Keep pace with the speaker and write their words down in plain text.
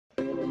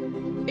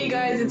Hey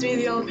guys, it's me,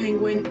 the Yellow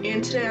Penguin,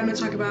 and today I'm going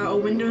to talk about a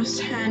Windows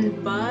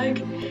 10 bug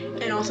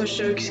and also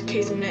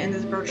showcasing it in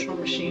this virtual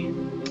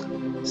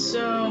machine.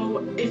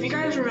 So, if you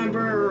guys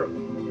remember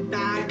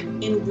back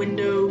in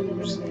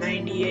Windows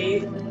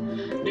 98,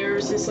 there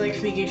was this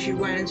thing if you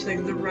went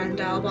into the run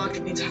dialog box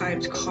and you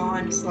typed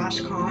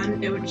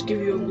con/con, it would just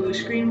give you a blue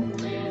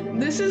screen.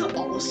 This is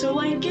also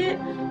like it,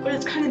 but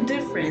it's kind of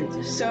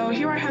different. So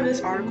here I have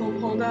this article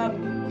pulled up,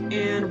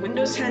 and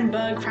Windows 10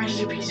 bug crashes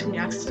your PC when you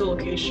access the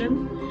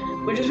location,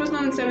 which is posted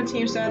on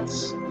 17, so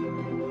that's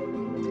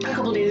a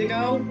couple days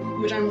ago,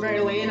 which I'm very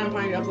late, and I'm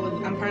probably not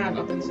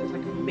uploading this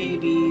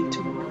maybe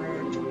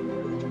tomorrow.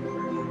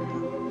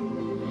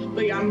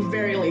 But yeah, I'm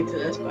very late to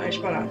this, but I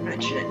just thought I'd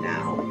mention it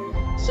now.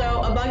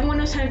 So, a bug in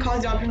Windows 10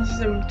 caused the operating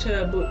system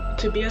to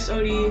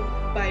BSOD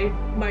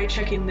by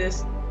checking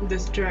this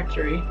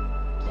directory.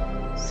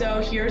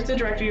 So here's the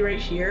directory right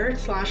here,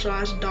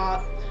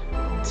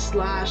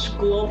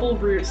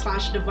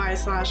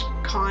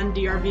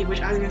 //./globalroot/device/condrv, which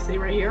as you can see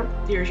right here,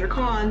 here's your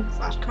con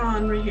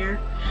right here,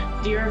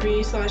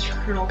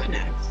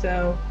 drv/kernelconnect.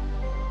 So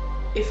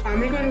if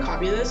I'm gonna go and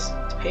copy this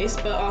to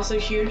paste, but also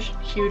huge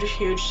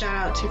shout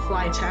out to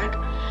Flytech,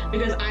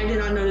 because I did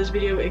not know this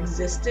video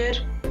existed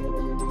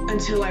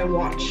until I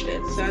watched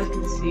it. So as you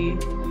can see,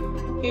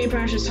 he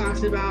pretty much just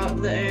talks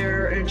about the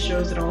error and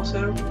shows it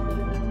also.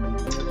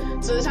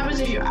 So this happens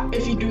if you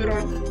do it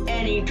on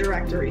any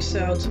directory.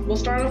 So we'll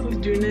start off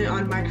with doing it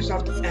on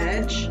Microsoft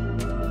Edge.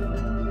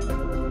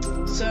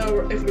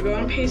 So if we go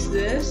and paste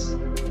this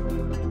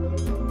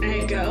and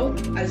hit go,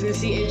 as you can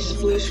see, it's just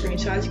blue screen.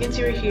 So as you can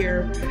see right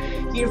here,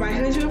 you might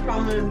run into a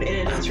problem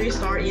and it's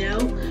restart,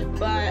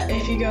 but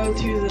if you go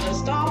to the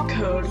stop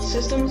code,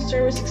 system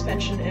service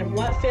extension, and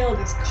what failed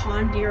is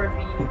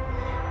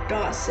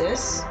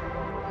condrv.sys.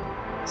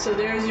 So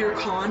there's your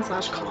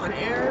con/con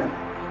error.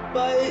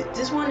 But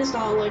this one is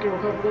not like a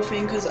recoverable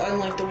thing, because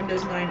unlike the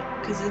Windows 9,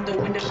 because in the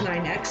Windows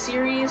 9X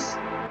series,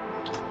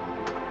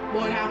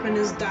 what would happen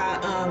is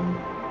that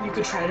you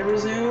could try to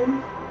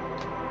resume,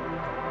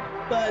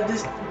 but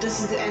this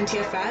is the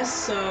NTFS,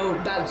 so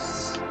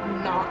that's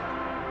not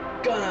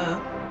gonna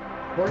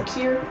work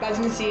here. But as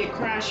you can see, it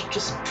crashed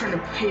just trying to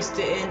paste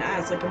it in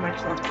as like a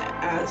Microsoft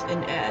as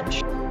an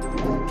Edge.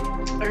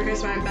 Okay,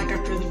 so I'm back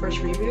after the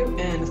first reboot,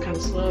 and it's kind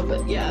of slow,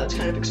 but yeah, it's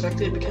kind of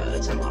expected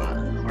because I'm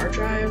on a hard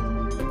drive.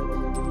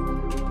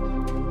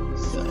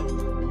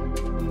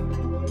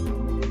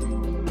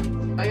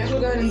 I guess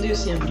we'll go ahead and do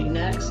CMD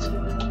next.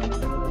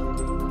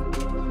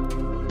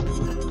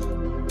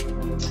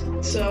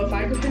 So if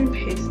I go ahead and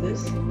paste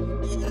this, I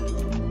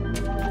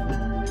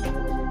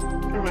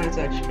might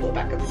to actually pull it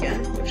back up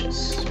again, which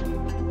is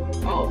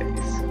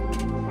always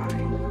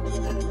fine.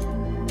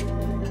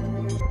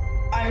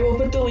 I will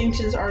put the link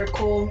to this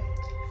article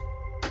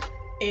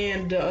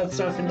and other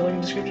stuff in the link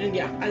description.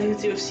 Yeah, as you can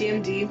see with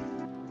CMD,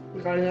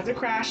 we got another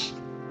crash.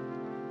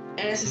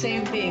 And it's the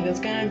same thing.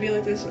 It's gonna be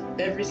like this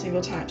every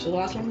single time. So the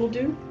last one we'll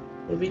do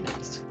will be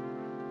next.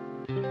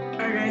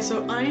 Alright guys,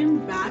 so I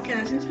am back,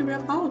 and I think it's gonna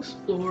be a file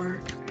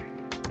explorer.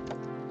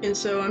 And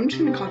so I'm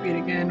just gonna copy it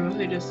again,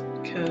 mostly just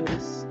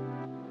because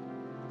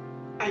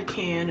I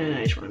can, and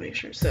I just want to make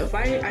sure. So if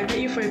I bet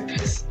you if I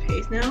paste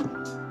now.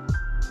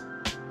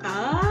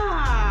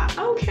 Ah,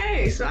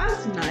 okay, so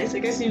that's nice. I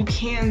guess you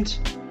can't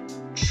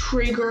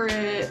trigger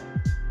it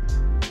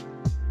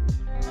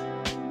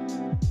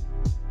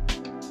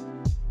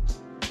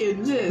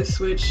in this,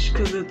 which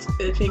because it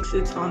thinks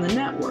it's on the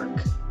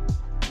network,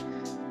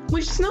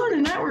 which is not a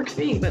network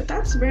thing, but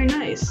that's very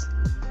nice.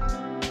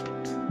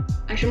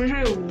 Actually, I'm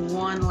gonna try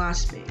one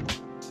last thing.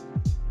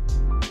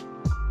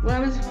 What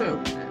happens if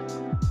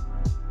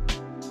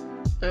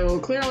it will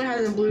clearly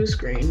has a blue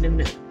screen,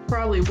 and it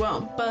probably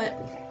won't, but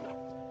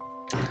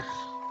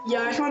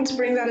yeah, I just wanted to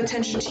bring that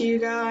attention to you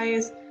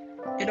guys.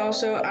 And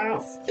also,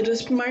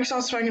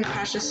 Microsoft's trying to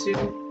patch this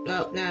soon.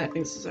 Oh, nah, I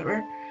think this is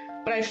over,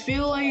 but I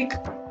feel like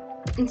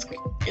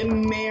it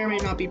may or may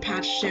not be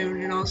patched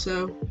soon. And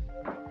also,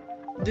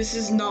 this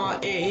is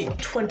not a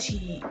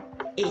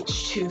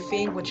 20H2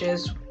 thing, which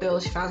is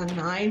build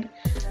 2009.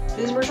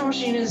 This virtual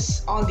machine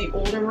is on the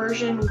older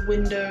version,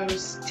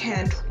 Windows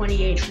 10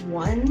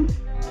 20H1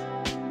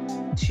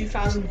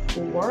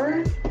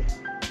 2004.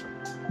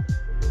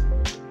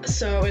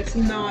 So it's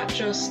not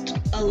just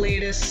a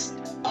latest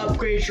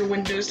upgrade your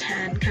Windows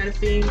 10 kind of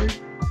thing.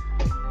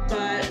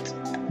 But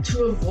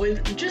to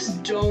avoid,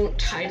 just don't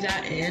type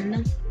that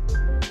in.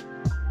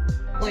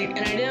 And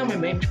I did it on my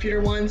main computer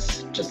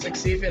once, just to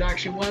see if it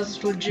actually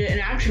was legit, and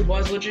it actually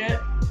was legit.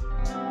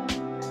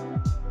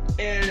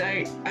 And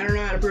I don't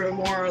know how to prove it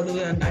more other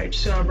than I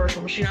just did it on a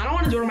virtual machine. I don't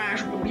want to do it on my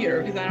actual computer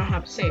because I don't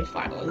have a save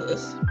file of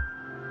this.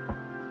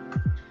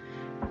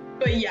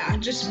 But yeah,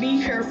 just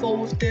be careful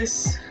with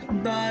this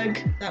bug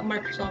that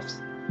Microsoft's.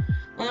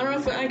 I don't know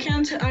if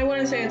I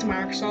wouldn't say it's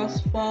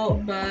Microsoft's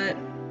fault, but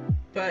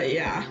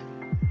yeah.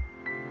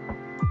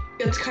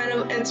 It's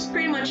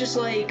pretty much just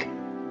like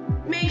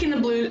making the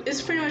blue,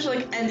 it's pretty much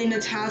like ending a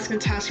task in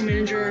Task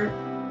Manager,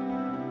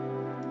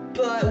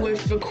 but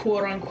with the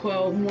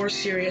quote-unquote more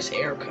serious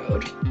error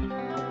code.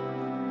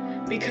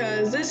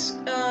 because this,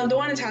 the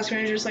one in Task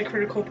Manager is like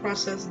critical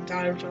process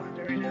died, which I'll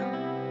do right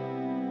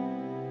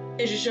now.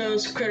 It just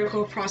shows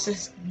critical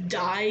process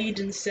died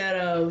instead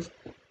of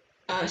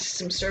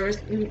system service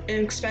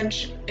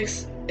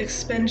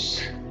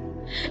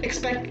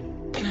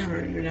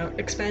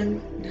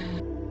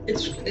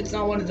it's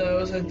not one of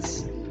those.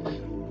 It's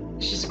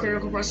just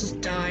critical process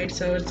died,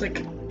 so it's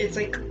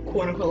like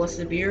quote unquote less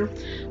severe.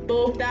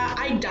 But with that,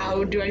 I doubt it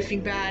would do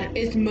anything bad.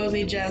 It's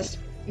mostly just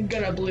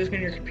gonna blue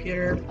screen your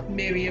computer.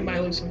 Maybe it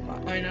might lose some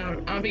files. I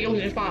don't think you'll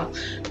lose your file.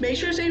 Make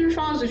sure to save your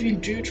files if you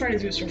do try to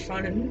do this for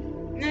fun, and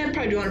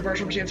probably do it on a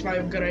virtual machine. It's probably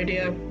a good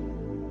idea.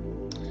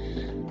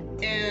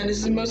 And this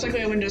is most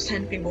likely a Windows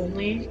 10 thing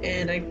only,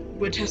 and I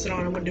would test it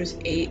on a Windows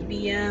 8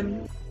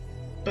 VM,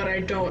 but I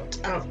don't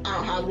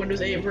have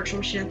Windows 8 virtual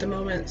machine at the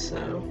moment,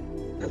 so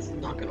that's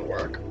not gonna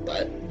work.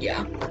 But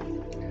yeah,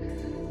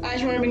 I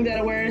just want to bring that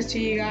awareness to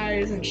you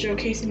guys and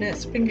showcasing it.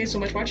 Thank you so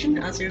much for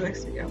watching. I'll see you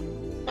next video.